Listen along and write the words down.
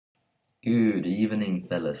Good evening,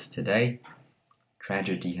 fellas. Today,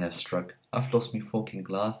 tragedy has struck. I've lost my fucking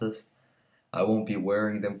glasses. I won't be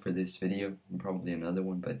wearing them for this video, and probably another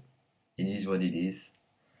one, but it is what it is.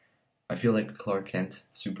 I feel like Clark Kent,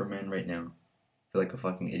 Superman right now. I feel like a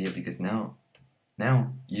fucking idiot because now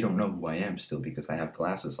you don't know who I am still because I have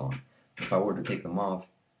glasses on. If I were to take them off,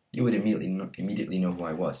 you would immediately know who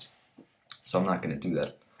I was. So I'm not gonna do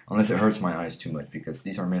that unless it hurts my eyes too much because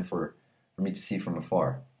these are meant for me to see from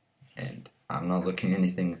afar. And I'm not looking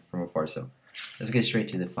anything from afar, so let's get straight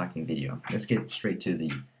to the fucking video. Let's get straight to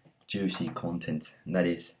the juicy content, and that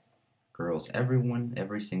is girls.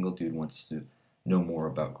 Every single dude wants to know more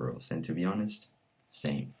about girls, and to be honest,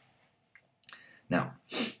 same. Now,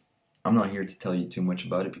 I'm not here to tell you too much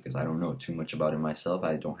about it because I don't know too much about it myself.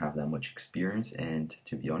 I don't have that much experience, and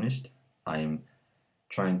to be honest, I am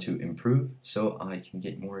trying to improve so I can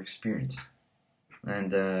get more experience.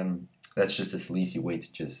 And that's just a sleazy way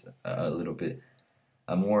to just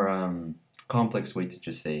a more complex way to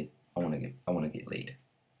just say I want to get laid.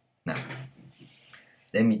 Now,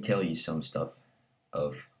 let me tell you some stuff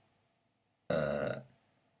of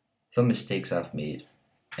some mistakes I've made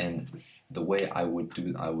and the way I would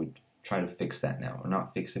try to fix that now, or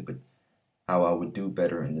not fix it, but how I would do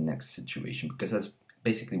better in the next situation, because that's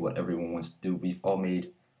basically what everyone wants to do. We've all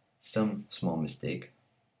made some small mistake,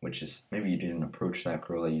 which is maybe you didn't approach that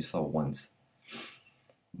girl that you saw once,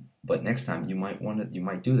 but next time you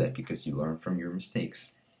might do that because you learn from your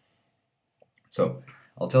mistakes. So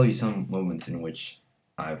I'll tell you some moments in which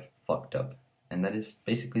I've fucked up, and that is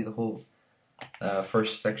basically the whole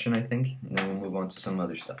first section, I think, and then we'll move on to some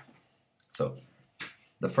other stuff. So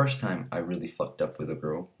the first time I really fucked up with a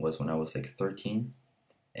girl was when I was like 13,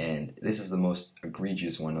 and this is the most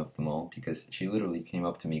egregious one of them all because she literally came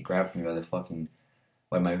up to me, grabbed me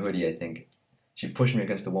by my hoodie, I think. She pushed me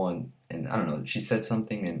against the wall and I don't know, she said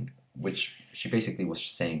something in which she basically was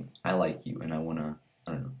saying, I like you and I wanna,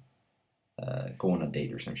 I don't know, go on a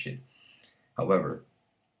date or some shit. However,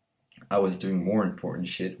 I was doing more important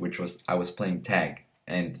shit, which was I was playing tag.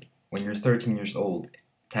 And when you're 13 years old,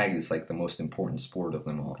 tag is like the most important sport of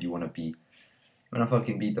them all. You wanna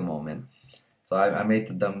fucking beat them all, man. So I made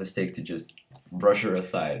the dumb mistake to just brush her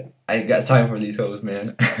aside. I ain't got time for these hoes,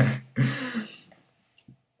 man.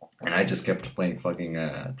 And I just kept playing fucking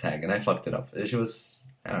tag, and I fucked it up. I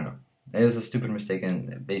don't know. It was a stupid mistake,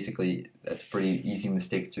 and basically that's a pretty easy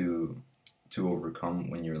mistake to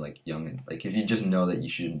overcome when you're like young. And like if you just know that you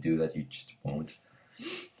shouldn't do that, you just won't.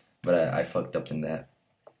 But I fucked up in that.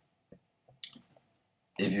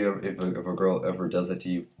 If a girl ever does it to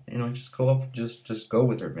you, just go up, just go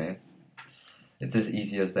with her, man. It's as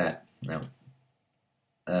easy as that. Now,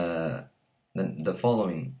 the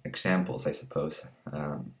following examples, I suppose,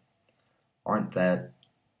 aren't that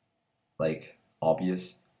like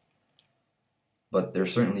obvious, but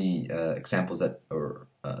there's certainly examples that or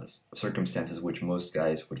circumstances which most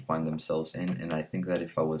guys would find themselves in, and I think that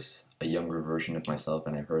if I was a younger version of myself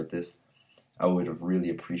and I heard this, I would have really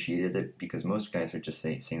appreciated it, because most guys are just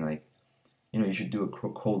saying like, you should do a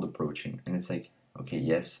cold approaching, and it's like, okay,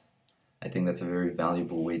 yes, I think that's a very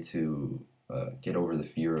valuable way to get over the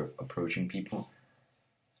fear of approaching people,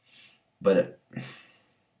 but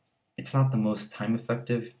it's not the most time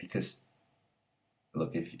effective, because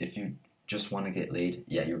look, if you just want to get laid,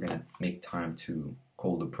 yeah, you're gonna make time to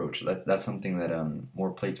cold approach. That's something that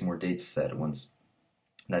More Plates, More Dates said once,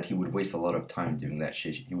 that he would waste a lot of time doing that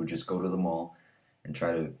shit. He would just go to the mall and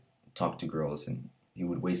try to talk to girls, and he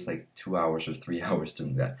would waste like 2 hours or 3 hours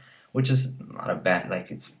doing that, which is not a bad, like,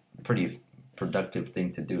 it's a pretty productive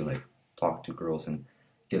thing to do, like talk to girls and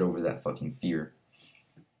get over that fucking fear.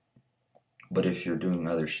 But if you're doing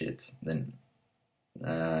other shit, then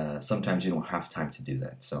sometimes you don't have time to do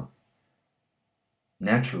that. So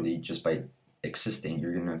naturally, just by existing,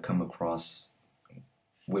 you're gonna come across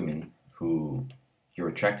women who you're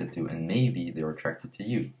attracted to, and maybe they're attracted to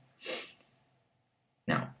you.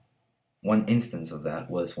 Now, one instance of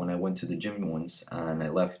that was when I went to the gym once and I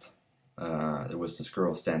left. There was this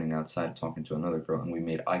girl standing outside talking to another girl, and we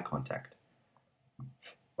made eye contact.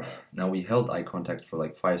 Now, we held eye contact for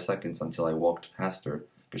like 5 seconds until I walked past her,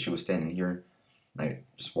 because she was standing here. I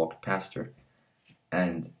just walked past her,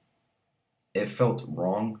 and it felt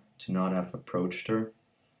wrong to not have approached her,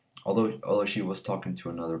 although she was talking to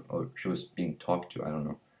another, or she was being talked to, I don't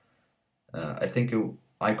know. I think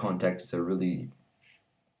eye contact is a really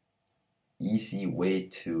easy way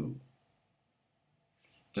to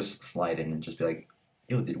just slide in and just be like,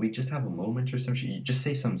 yo, did we just have a moment or some shit? You just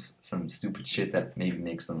say some stupid shit that maybe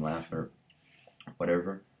makes them laugh or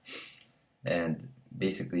whatever. And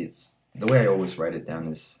basically, it's the way I always write it down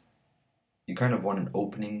is you kind of want an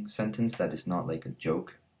opening sentence that is not like a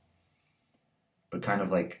joke, but kind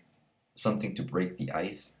of like something to break the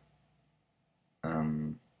ice.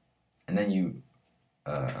 And then you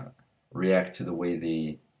react to the way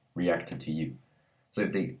they reacted to you. So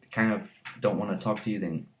if they kind of don't want to talk to you,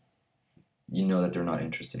 then you know that they're not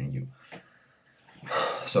interested in you.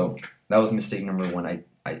 So that was mistake number one.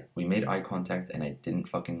 We made eye contact and I didn't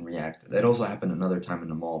fucking react. That also happened another time in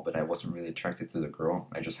the mall, but I wasn't really attracted to the girl.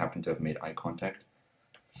 I just happened to have made eye contact,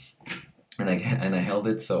 and I held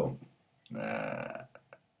it. So,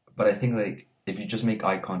 but I think like if you just make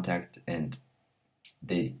eye contact and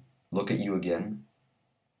they look at you again,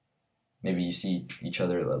 maybe you see each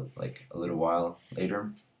other like a little while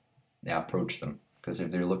later, yeah, approach them, because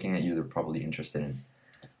if they're looking at you, they're probably interested in.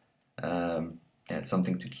 Yeah, it's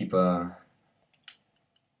something to keep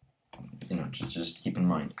just keep in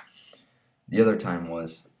mind. The other time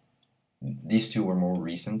was, these two were more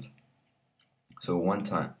recent. So one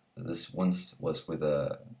time, this once was with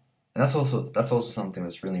a, and that's also something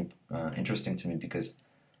that's really interesting to me, because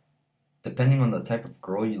depending on the type of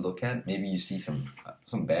girl you look at, maybe you see some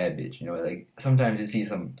bad bitch. You know, like sometimes you see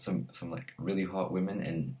some like really hot women,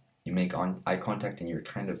 and you make eye contact, and you're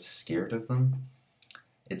kind of scared of them.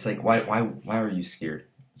 It's like, why are you scared?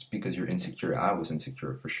 It's because you're insecure. I was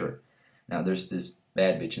insecure for sure. Now there's this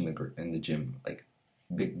bad bitch in the gym, like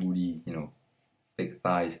big booty, you know, big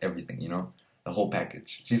thighs, everything, you know, the whole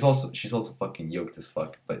package. She's also fucking yoked as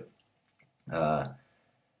fuck. But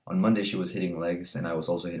on Monday she was hitting legs, and I was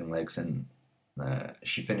also hitting legs, and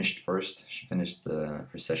she finished first. She finished her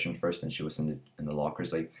session first, and she was in the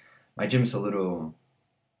lockers. Like, my gym's a little,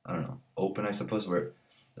 I don't know, open, I suppose, where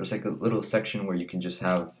there's like a little section where you just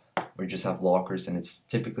have lockers, and it's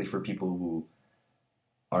typically for people who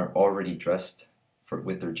are already dressed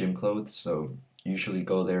with their gym clothes. So you usually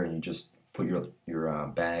go there and you just put your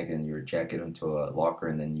bag and your jacket into a locker,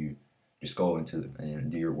 and then you just go into and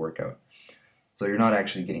do your workout. So you're not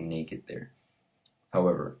actually getting naked there.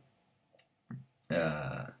 However,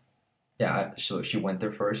 yeah, so she went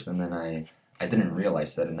there first, and then I didn't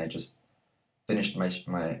realize that, and I just finished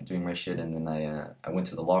my doing my shit, and then I went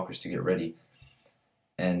to the lockers to get ready.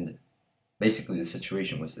 And basically the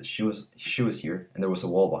situation was that she was here, and there was a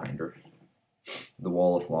wall behind her, the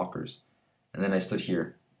wall of lockers, and then I stood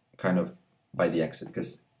here, kind of by the exit,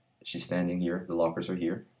 because she's standing here, the lockers are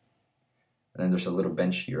here, and then there's a little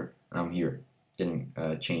bench here, and I'm here getting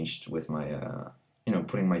changed with my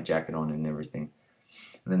putting my jacket on and everything,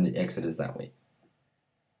 and then the exit is that way.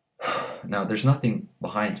 Now there's nothing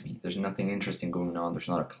behind me, there's nothing interesting going on, there's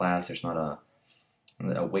not a class, there's not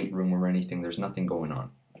a weight room or anything, there's nothing going on.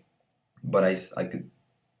 But I could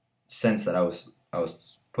sense that I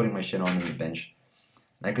was putting my shit on the bench,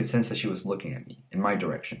 and I could sense that she was looking at me in my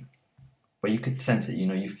direction. But you could sense it, you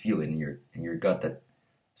know, you feel it in your gut that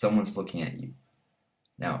someone's looking at you.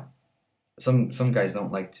 Now, some guys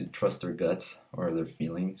don't like to trust their guts or their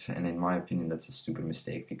feelings, and in my opinion, that's a stupid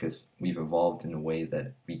mistake, because we've evolved in a way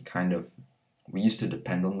that we used to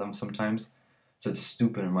depend on them sometimes. So it's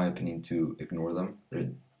stupid, in my opinion, to ignore them.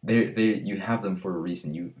 You have them for a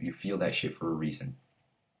reason. You feel that shit for a reason.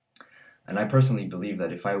 And I personally believe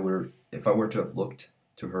that if I were to have looked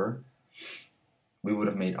to her, we would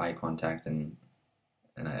have made eye contact, and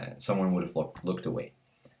someone would have looked away.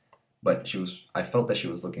 But I felt that she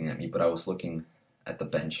was looking at me, but I was looking at the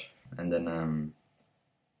bench, and then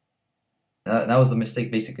that was the mistake.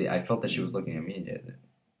 Basically, I felt that she was looking at me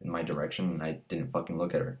in my direction, and I didn't fucking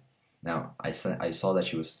look at her. Now I saw that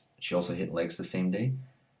she also hit legs the same day,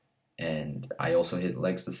 and I also hit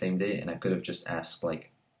legs the same day, and I could have just asked, like,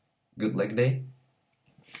 good leg day?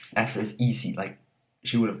 That's as easy. Like,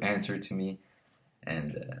 she would have answered to me,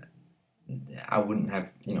 and I wouldn't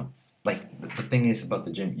have, you know, like, the thing is about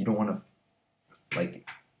the gym, you don't want to, like,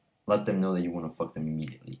 let them know that you want to fuck them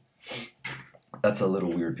immediately. That's a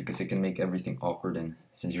little weird, because it can make everything awkward, and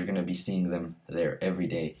since you're going to be seeing them there every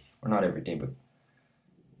day, or not every day, but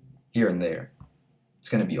here and there, it's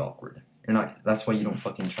going to be awkward. That's why you don't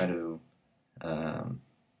fucking try to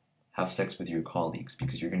have sex with your colleagues,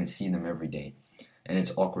 because you're going to see them every day, and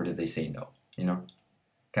it's awkward if they say no, you know?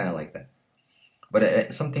 Kind of like that.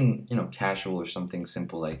 But something, you know, casual or something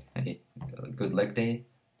simple, like, hey, good leg day?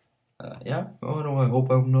 Yeah? Oh no, I hope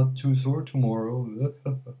I'm not too sore tomorrow.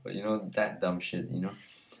 You know, that dumb shit, you know?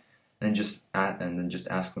 And then just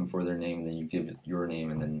ask them for their name, and then you give it your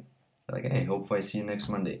name, and then like, hey, hope I see you next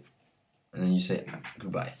Monday. And then you say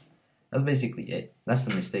goodbye. That's basically it. That's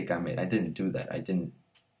the mistake I made. I didn't do that. I didn't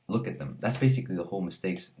look at them. That's basically the whole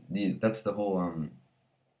mistakes. That's the whole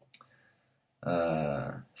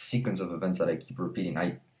sequence of events that I keep repeating.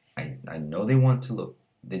 I know they want to look.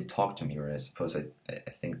 they talk to me, or I suppose I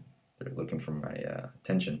think they're looking for my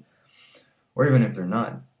attention, or even if they're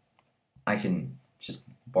not, I can just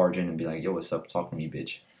barge in and be like, yo, what's up, talk to me,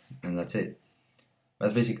 bitch, and that's it.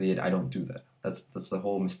 That's basically it. I don't do that. That's the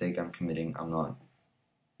whole mistake I'm committing. I'm not,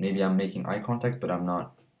 maybe I'm making eye contact, but I'm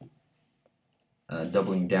not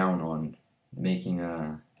doubling down on making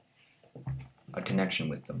a connection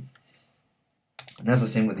with them. And that's the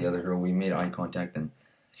same with the other girl. We made eye contact and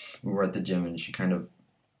we were at the gym, and she kind of,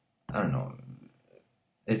 I don't know,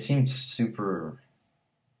 it seemed super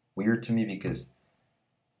weird to me because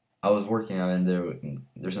I was working out and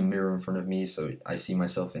there's a mirror in front of me, so I see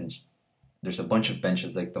myself, and there's a bunch of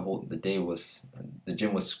benches. Like the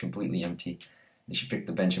gym was completely empty, and she picked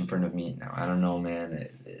the bench in front of me. Now I don't know, man.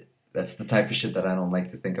 That's the type of shit that I don't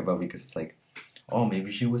like to think about, because it's like, oh,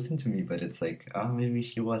 maybe she was into me, but it's like, oh, maybe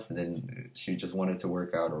she wasn't, and she just wanted to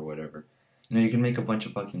work out or whatever. You know, you can make a bunch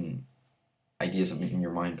of fucking ideas in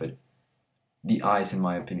your mind, but the eyes, in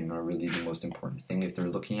my opinion, are really the most important thing. If they're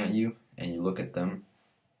looking at you and you look at them,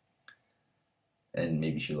 and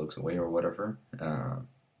maybe she looks away or whatever, yeah,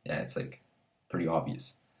 it's like pretty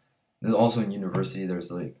obvious. There's also in university, there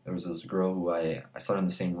was this girl who I saw in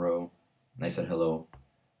the same row, and I said hello,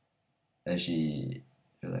 and she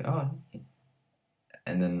was like, oh,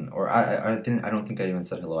 and then, or I don't think I even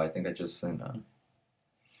said hello. I think I just said,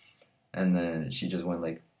 and then she just went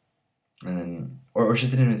like, and then, or she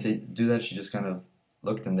didn't even do that. She just kind of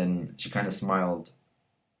looked, and then she kind of smiled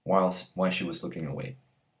while she was looking away.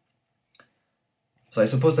 So I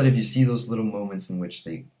suppose that if you see those little moments in which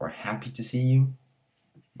they are happy to see you,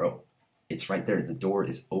 bro, it's right there. The door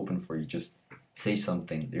is open for you. Just say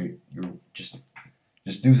something. You're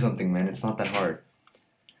just do something, man. It's not that hard.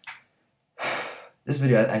 This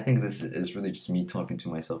video, I think this is really just me talking to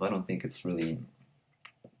myself. I don't think it's really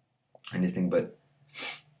anything, but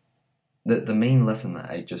the main lesson that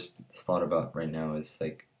I just thought about right now is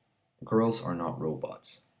like, girls are not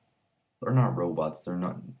robots. They're not robots.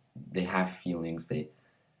 They have feelings. They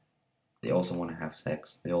also want to have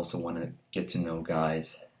sex. They also want to get to know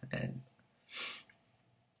guys, and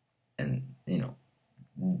you know,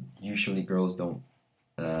 usually girls don't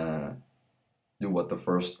do what the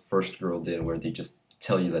first girl did, where they just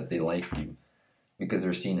tell you that they like you because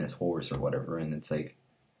they're seen as whores or whatever. And it's like,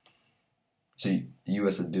 so you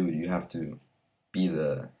as a dude, you have to be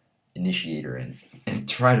the initiator and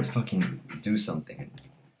try to fucking do something. And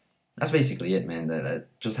that's basically it, man. That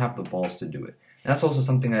just have the balls to do it. And that's also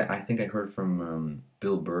something I think I heard from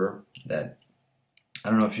Bill Burr, that I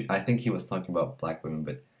don't know if I think he was talking about black women,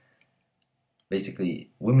 but basically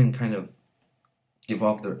women kind of give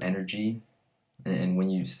off their energy, and when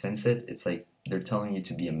you sense it, it's like they're telling you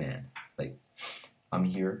to be a man. Like, I'm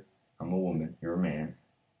here, I'm a woman, you're a man.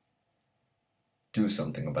 Do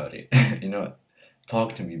something about it. You know,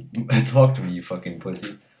 talk to me, you fucking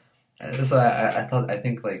pussy. So I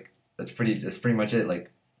think like that's pretty much it.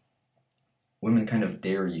 Like, women kind of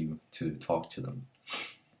dare you to talk to them,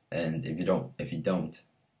 and if you don't,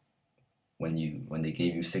 when they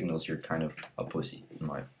gave you signals, you're kind of a pussy in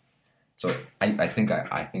my. So I think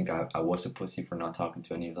I was a pussy for not talking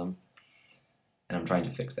to any of them, and I'm trying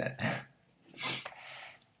to fix that.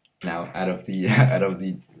 Now, out of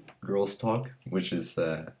the girls talk, which is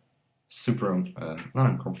super not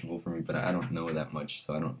uncomfortable for me, but I don't know that much,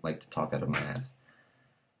 so I don't like to talk out of my ass.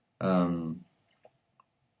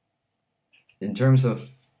 In terms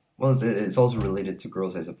of, well, it's also related to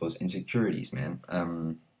girls, I suppose, insecurities,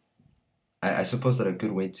 man. I suppose that a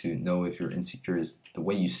good way to know if you're insecure is the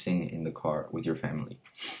way you sing in the car with your family.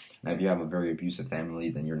 Now, if you have a very abusive family,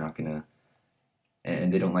 then you're not gonna,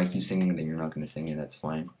 and they don't like you singing, then you're not gonna sing, and that's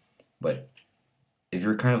fine. But if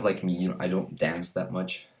you're kind of like me, I don't dance that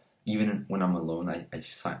much. Even when I'm alone,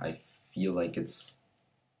 I feel like it's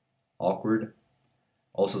awkward.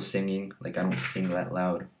 Also singing, like I don't sing that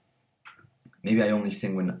loud. Maybe I only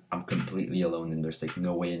sing when I'm completely alone and there's like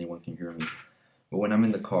no way anyone can hear me. But when I'm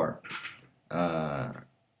in the car,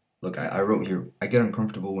 look, I wrote here, I get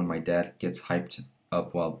uncomfortable when my dad gets hyped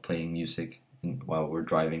up while playing music while we're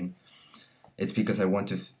driving. It's because I want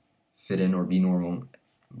to fit in or be normal.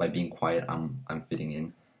 By being quiet, I'm fitting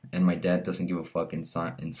in. And my dad doesn't give a fuck and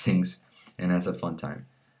sings and has a fun time.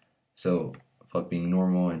 So, fuck being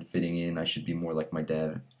normal and fitting in, I should be more like my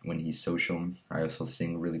dad when he's social. I also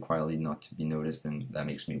sing really quietly not to be noticed, and that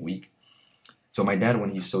makes me weak. So my dad,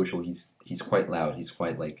 when he's social, he's quite loud. He's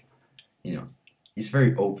quite like, you know, he's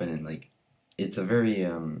very open, and like, it's a very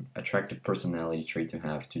attractive personality trait to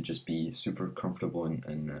have, to just be super comfortable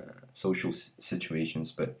in social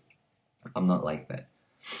situations, but I'm not like that.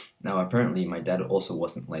 Now, apparently, my dad also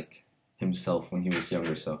wasn't like himself when he was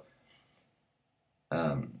younger, so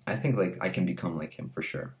I think like I can become like him for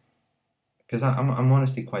sure. Because I'm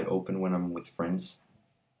honestly quite open when I'm with friends,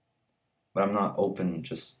 but I'm not open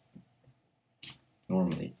just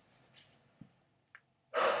normally.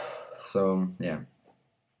 So yeah.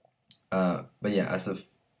 But yeah, as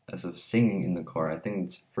of singing in the car, I think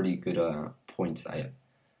it's pretty good points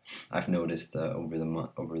I've noticed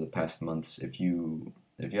over the past months. If you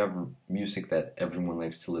have music that everyone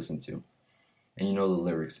likes to listen to, and you know the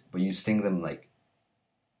lyrics, but you sing them like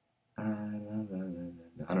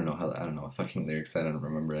I don't know fucking lyrics. I don't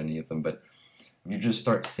remember any of them, but if you just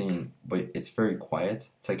start singing, but it's very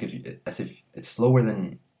quiet. It's like as if it's slower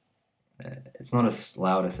than. It's not as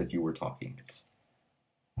loud as if you were talking. It's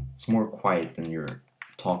more quiet than your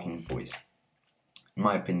talking voice. In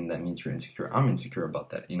my opinion, that means you're insecure. I'm insecure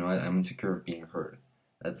about that. You know, I'm insecure of being heard.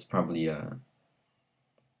 That's probably a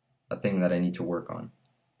thing that I need to work on.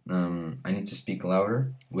 I need to speak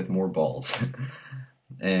louder with more balls,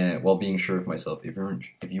 and while being sure of myself.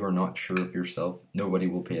 If you are not sure of yourself, nobody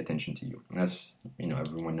will pay attention to you. And that's, you know,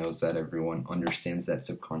 everyone knows that. Everyone understands that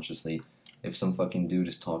subconsciously. If some fucking dude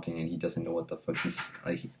is talking and he doesn't know what the fuck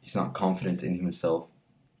he's not confident in himself,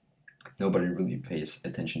 nobody really pays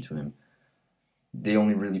attention to him. They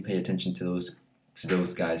only really pay attention to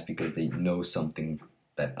those guys because they know something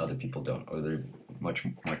that other people don't, or they're much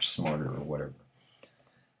smarter or whatever.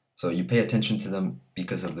 So you pay attention to them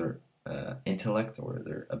because of their intellect or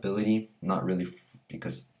their ability, not really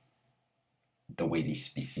because the way they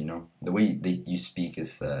speak. You know, the way you speak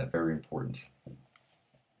is very important.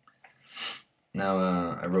 Now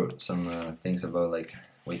I wrote some things about like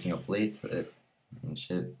waking up late and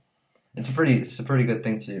shit. It's a pretty good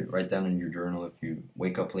thing to write down in your journal. If you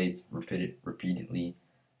wake up late, repeat it repeatedly.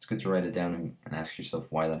 It's good to write it down and ask yourself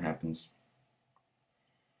why that happens.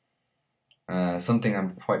 Something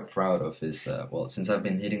I'm quite proud of is well, since I've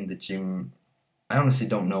been hitting the gym. I honestly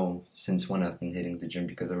don't know since when I've been hitting the gym,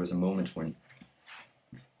 because there was a moment when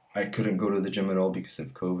I couldn't go to the gym at all because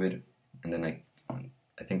of COVID, and then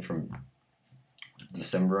I think from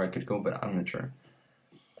December I could go, but I'm not sure.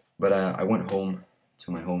 But I went home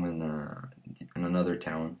to my home in another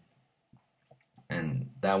town, and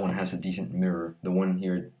that one has a decent mirror. The one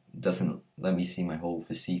here doesn't let me see my whole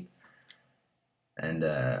physique, and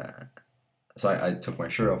so I took my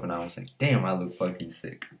shirt off and I was like, damn, I look fucking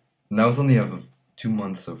sick. And I was only have 2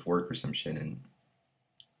 months of work or some shit, and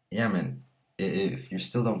yeah, man, if you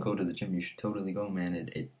still don't go to the gym, you should totally go, man.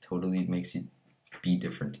 It totally makes you be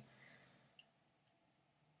different.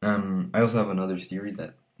 I also have another theory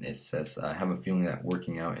that it says, I have a feeling that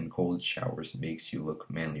working out in cold showers makes you look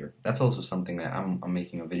manlier. That's also something that I'm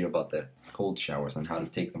making a video about, the cold showers and how to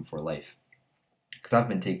take them for life. Because I've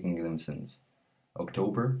been taking them since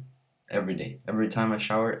October, every day. Every time I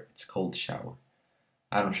shower, it's a cold shower.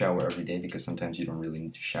 I don't shower every day because sometimes you don't really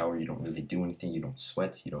need to shower. You don't really do anything. You don't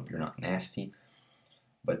sweat. You're not nasty.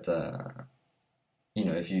 But you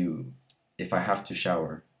know, if I have to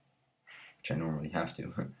shower, which I normally have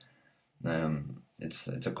to,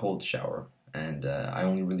 it's a cold shower, and I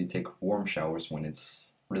only really take warm showers when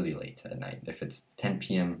it's really late at night. If it's 10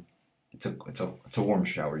 p.m., it's a warm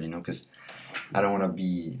shower, you know, because I don't want to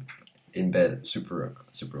be in bed super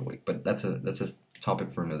awake. But that's a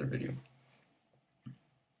topic for another video.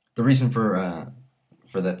 The reason for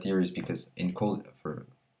that theory is because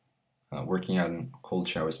working out in cold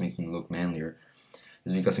showers making you look manlier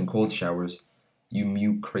is because in cold showers you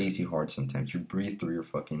mute crazy hard sometimes. You breathe through your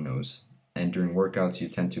fucking nose. And during workouts, you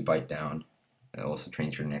tend to bite down. It also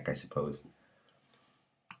trains your neck, I suppose.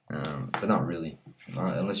 But not really.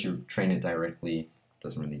 Unless you train it directly, it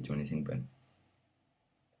doesn't really do anything. But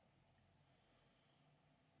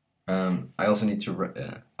I also need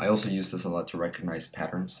to. I also use this a lot to recognize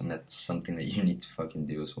patterns, and that's something that you need to fucking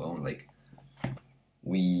do as well. Like,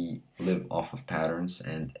 we live off of patterns,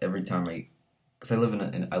 and every time because I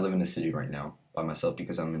live in a city right now by myself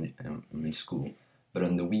because I'm in school. But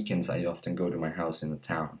on the weekends, I often go to my house in the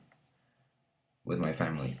town with my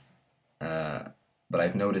family. But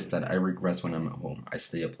I've noticed that I regress when I'm at home. I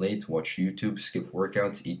stay up late, watch YouTube, skip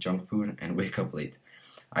workouts, eat junk food, and wake up late.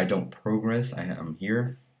 I don't progress. I'm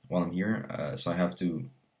here while I'm here, so I have to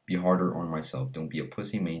be harder on myself. Don't be a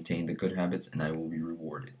pussy. Maintain the good habits, and I will be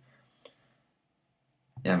rewarded.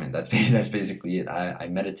 Yeah, man, that's basically it. I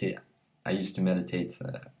meditate. I used to meditate.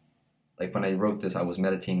 Like when I wrote this, I was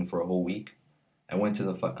meditating for a whole week. I went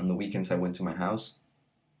on the weekends. I went to my house.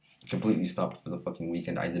 Completely stopped for the fucking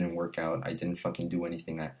weekend. I didn't work out. I didn't fucking do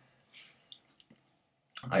anything. I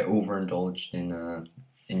overindulged in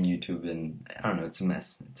YouTube, and I don't know. It's a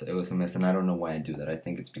mess. It was a mess, and I don't know why I do that. I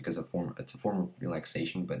think it's because it's a form of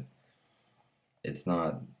relaxation, but it's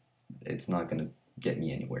not gonna get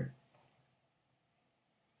me anywhere.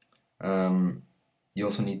 You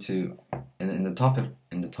also need to, in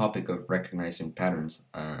the topic of recognizing patterns,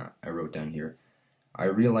 I wrote down here. I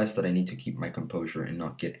realized that I need to keep my composure and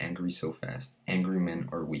not get angry so fast. Angry men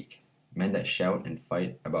are weak. Men that shout and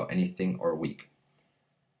fight about anything are weak.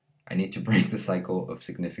 I need to break the cycle of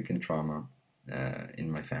significant trauma in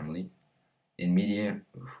my family. In media,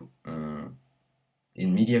 who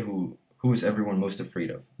is everyone most afraid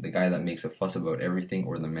of? The guy that makes a fuss about everything,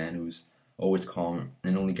 or the man who's always calm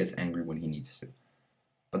and only gets angry when he needs to?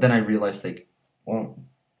 But then I realized, like, well,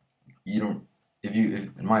 you don't. If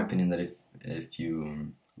in my opinion, that if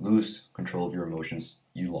you lose control of your emotions,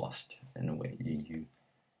 you lost in a way.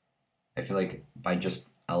 I feel like by just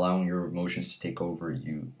allowing your emotions to take over,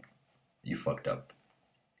 you fucked up.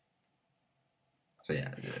 So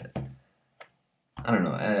yeah, I don't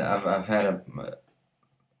know. I've had a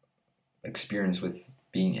experience with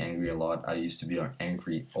being angry a lot. I used to be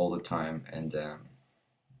angry all the time, and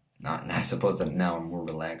I suppose that now I'm more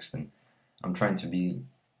relaxed, and I'm trying to be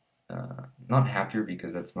not happier,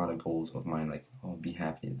 because that's not a goal of mine. Like, oh, be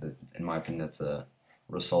happy. That, in my opinion, that's a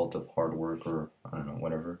result of hard work, or I don't know,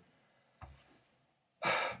 whatever.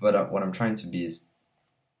 But what I'm trying to be is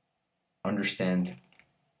understand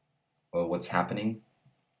what's happening,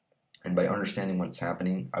 and by understanding what's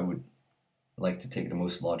happening, I would like to take the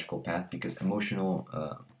most logical path, because emotional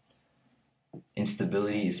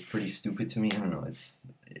instability is pretty stupid to me. I don't know.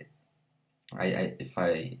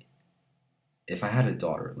 If I had a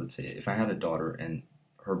daughter, let's say, if I had a daughter and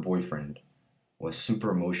her boyfriend was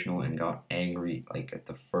super emotional and got angry like at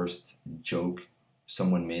the first joke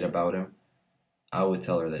someone made about him, I would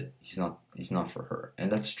tell her that he's not for her.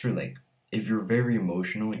 And that's true. Like, if you're very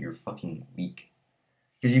emotional, you're fucking weak,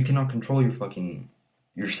 because you cannot control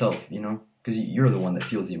yourself, you know, because you're the one that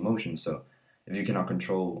feels the emotions. So if you cannot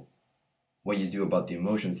control what you do about the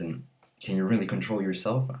emotions, then can you really control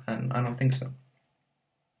yourself? I don't think so.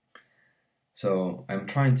 So I'm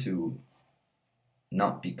trying to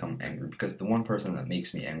not become angry, because the one person that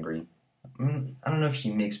makes me angry, I don't know if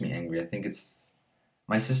she makes me angry. I think it's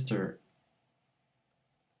my sister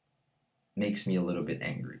makes me a little bit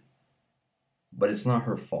angry. But it's not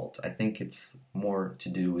her fault. I think it's more to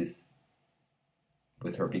do with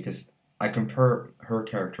her, because I compare her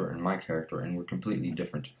character and my character, and we're completely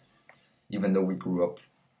different, even though we grew up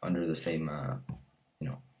under the same,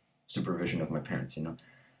 supervision of my parents. You know,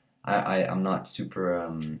 I'm not super.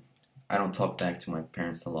 I don't talk back to my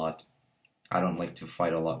parents a lot. I don't like to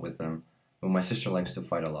fight a lot with them. But my sister likes to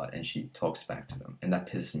fight a lot, and she talks back to them, and that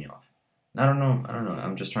pisses me off. And I don't know.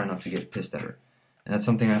 I'm just trying not to get pissed at her, and that's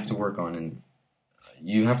something I have to work on. And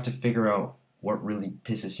you have to figure out what really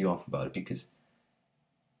pisses you off about it, because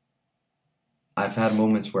I've had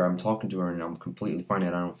moments where I'm talking to her and I'm completely fine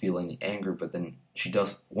and I don't feel any anger, but then she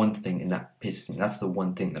does one thing and that pisses me. That's the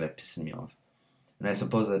one thing that pisses me off. And I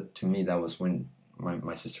suppose that to me that was when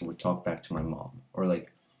my sister would talk back to my mom, or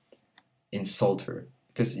like insult her.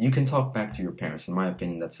 Because you can talk back to your parents. In my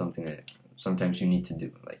opinion, that's something that sometimes you need to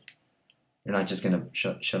do. Like, you're not just gonna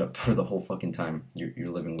shut up for the whole fucking time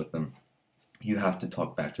you're living with them. You have to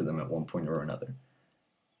talk back to them at one point or another.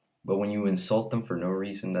 But when you insult them for no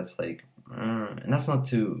reason, that's like, and that's not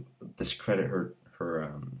to discredit her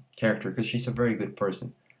character, because she's a very good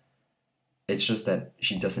person. It's just that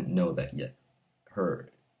she doesn't know that yet.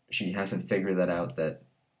 She hasn't figured that out, that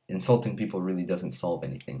insulting people really doesn't solve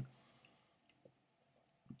anything.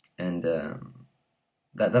 And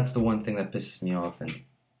that's the one thing that pisses me off. And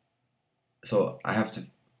so I have to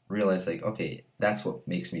realize, like, okay, that's what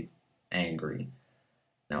makes me angry.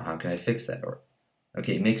 Now, how can I fix that? Or,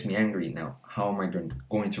 okay, it makes me angry. Now, how am I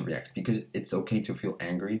going to react? Because it's okay to feel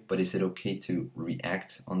angry, but is it okay to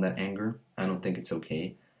react on that anger? I don't think it's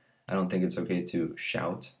okay. I don't think it's okay to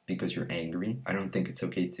shout because you're angry. I don't think it's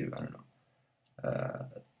okay to, I don't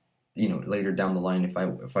know, later down the line, if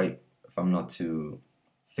I'm not to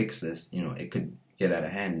fix this, it could get out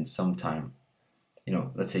of hand in some time.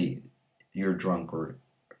 Let's say you're drunk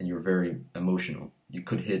and you're very emotional. You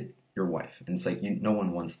could hit your wife, and it's like, no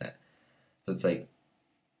one wants that. So it's like,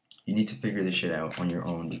 you need to figure this shit out on your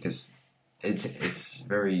own, because it's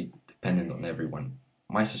very dependent on everyone.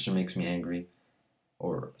 My sister makes me angry,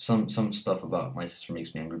 or some stuff about my sister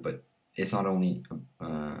makes me angry, but it's not only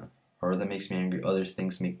her that makes me angry. Other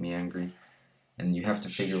things make me angry, and you have to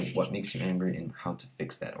figure what makes you angry and how to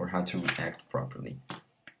fix that, or how to react properly.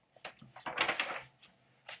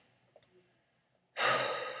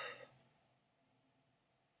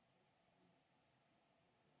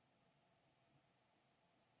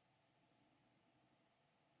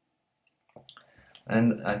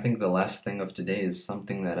 And I think the last thing of today is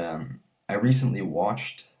something that I recently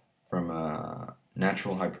watched from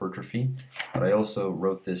Natural Hypertrophy, but I also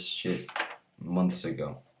wrote this shit months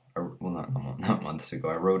ago. Well, not months ago.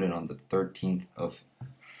 I wrote it on the 13th of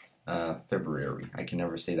February. I can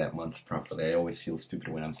never say that month properly. I always feel stupid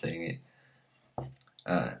when I'm saying it.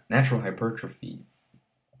 Natural Hypertrophy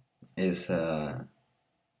is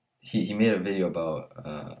he made a video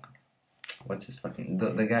about what's his fucking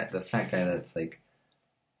the fat guy that's like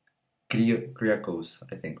Kriakos,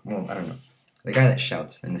 I think. Well, I don't know. The guy that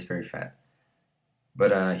shouts and is very fat.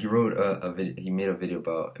 But he wrote a video. He made a video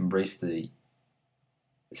about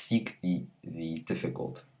seek the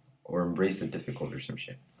difficult, or embrace the difficult, or some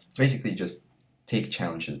shit. It's basically just take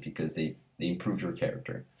challenges because they improve your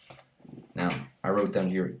character. Now, I wrote down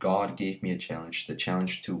here, God gave me a challenge, the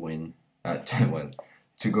challenge to win,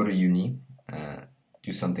 to go to uni,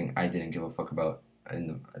 do something I didn't give a fuck about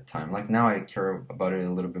in the time. Like, now I care about it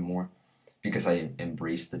a little bit more because I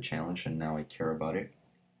embraced the challenge and now I care about it.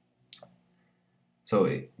 So,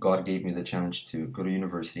 God gave me the challenge to go to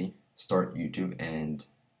university, start YouTube, and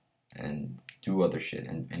do other shit,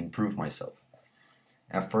 and improve myself.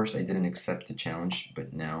 At first, I didn't accept the challenge,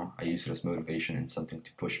 but now I use it as motivation and something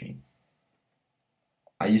to push me.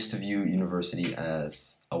 I used to view university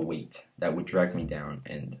as a weight that would drag me down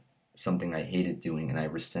and something I hated doing, and I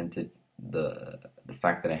resented the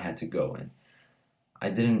fact that I had to go, and I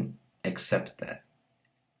didn't accept that.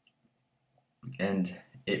 And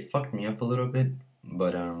it fucked me up a little bit,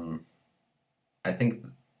 but I think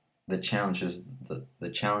the challenge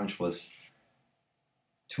was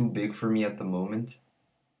too big for me at the moment.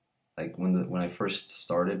 Like when I first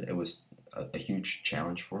started, it was a huge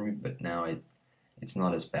challenge for me, but now it's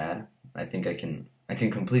not as bad. I think I can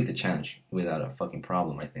complete the challenge without a fucking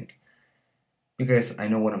problem, I think. Because I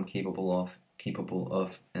know what I'm capable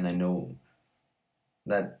of, and I know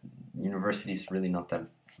that university is really not that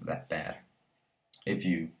bad. If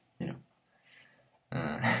you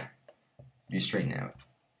you straighten out.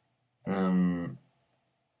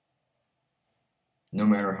 No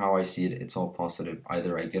matter how I see it, it's all positive.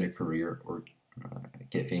 Either I get a career or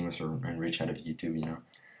get famous and rich out of YouTube,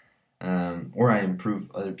 or I improve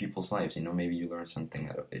other people's lives. Maybe you learn something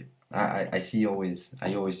out of it. I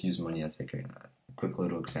always use money as like a quick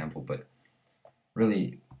little example, but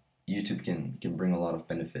really, YouTube can bring a lot of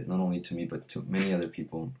benefit, not only to me but to many other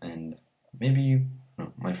people. And maybe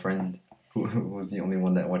my friend who was the only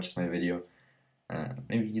one that watches my video,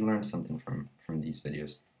 maybe he learned something from these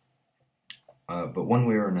videos. But one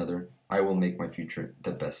way or another, I will make my future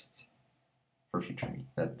the best for future me.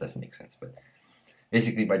 That doesn't make sense, but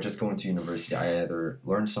basically, by just going to university, I either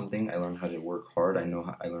learned something, I learned how to work hard, I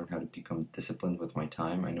learned how to become disciplined with my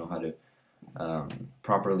time, I know how to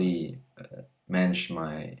properly manage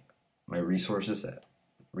my resources,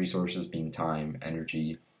 resources being time,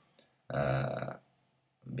 energy,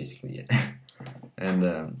 basically it.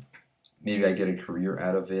 And maybe I get a career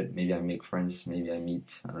out of it, maybe I make friends, maybe I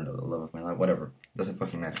meet, I don't know, the love of my life, whatever. Doesn't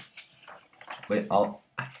fucking matter. But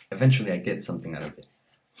eventually I get something out of it.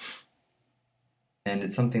 And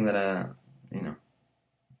it's something that,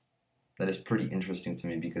 that is pretty interesting to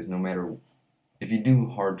me, because no matter, if you do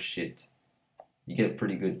hard shit, you get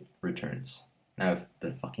pretty good returns. Now, if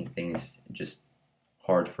the fucking thing is just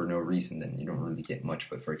hard for no reason, then you don't really get much.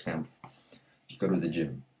 But for example, if you go to the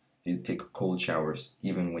gym, if you take cold showers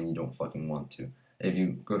even when you don't fucking want to, if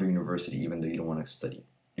you go to university even though you don't want to study,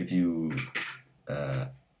 if you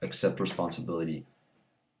accept responsibility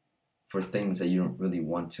for things that you don't really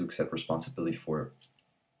want to accept responsibility for,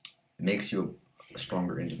 it makes you a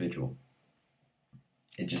stronger individual.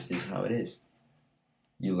 It just is how it is.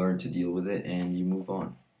 You learn to deal with it and you move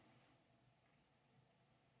on.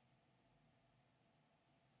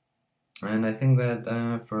 And I think that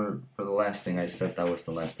for the last thing I said, that was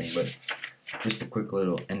the last thing, but just a quick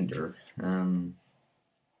little ender.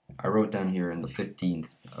 I wrote down here on the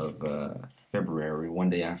 15th of February,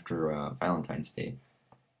 one day after Valentine's Day.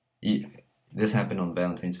 This happened on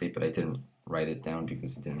Valentine's Day, but I didn't write it down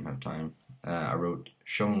because I didn't have time. I wrote,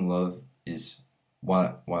 showing love is,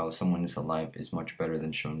 while someone is alive, is much better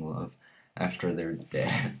than showing love after they're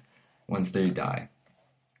dead, once they die.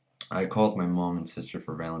 I called my mom and sister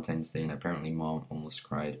for Valentine's Day, and apparently mom almost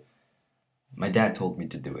cried. My dad told me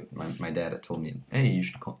to do it. My dad had told me, hey,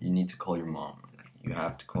 you need to call your mom. You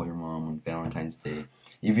have to call your mom on Valentine's Day.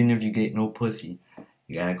 Even if you get no pussy,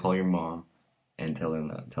 you gotta call your mom and tell him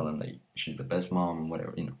that she's the best mom,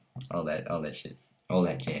 whatever, all that shit, all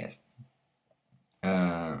that jazz.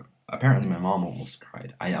 Apparently my mom almost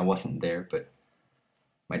cried. I wasn't there, but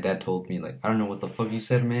my dad told me, I don't know what the fuck you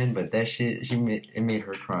said, man, but that shit, it made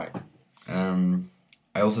her cry.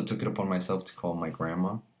 I also took it upon myself to call my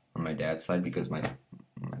grandma, on my dad's side because my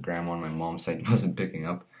grandma on my mom's side wasn't picking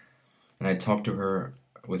up. And I talked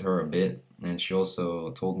with her a bit, and she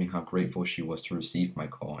also told me how grateful she was to receive my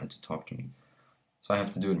call and to talk to me. So I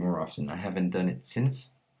have to do it more often. I haven't done it since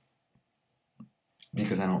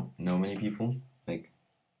because I don't know many people. Like,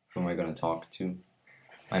 who am I gonna talk to?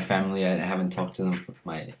 My family, I haven't talked to them for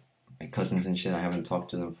my cousins and shit. I haven't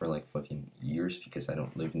talked to them for like fucking years because I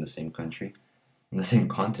don't live in the same country, in the same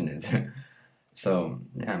continent. So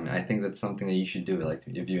yeah, I mean, I think that's something that you should do. Like,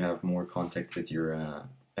 if you have more contact with your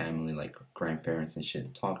family, like grandparents and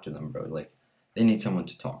shit, talk to them, bro. Like, they need someone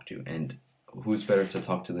to talk to, and who's better to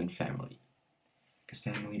talk to than family? Because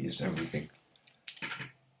family is everything.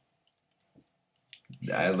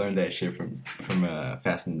 I learned that shit from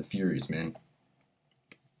Fast and the Furious, man.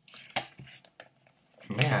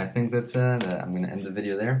 Yeah, I think that's I'm gonna end the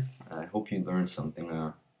video there. I hope you learned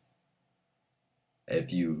something.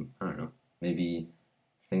 If you, I don't know, maybe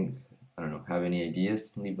think, I don't know, have any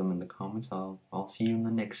ideas, leave them in the comments. I'll see you in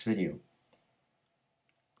the next video.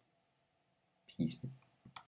 Peace.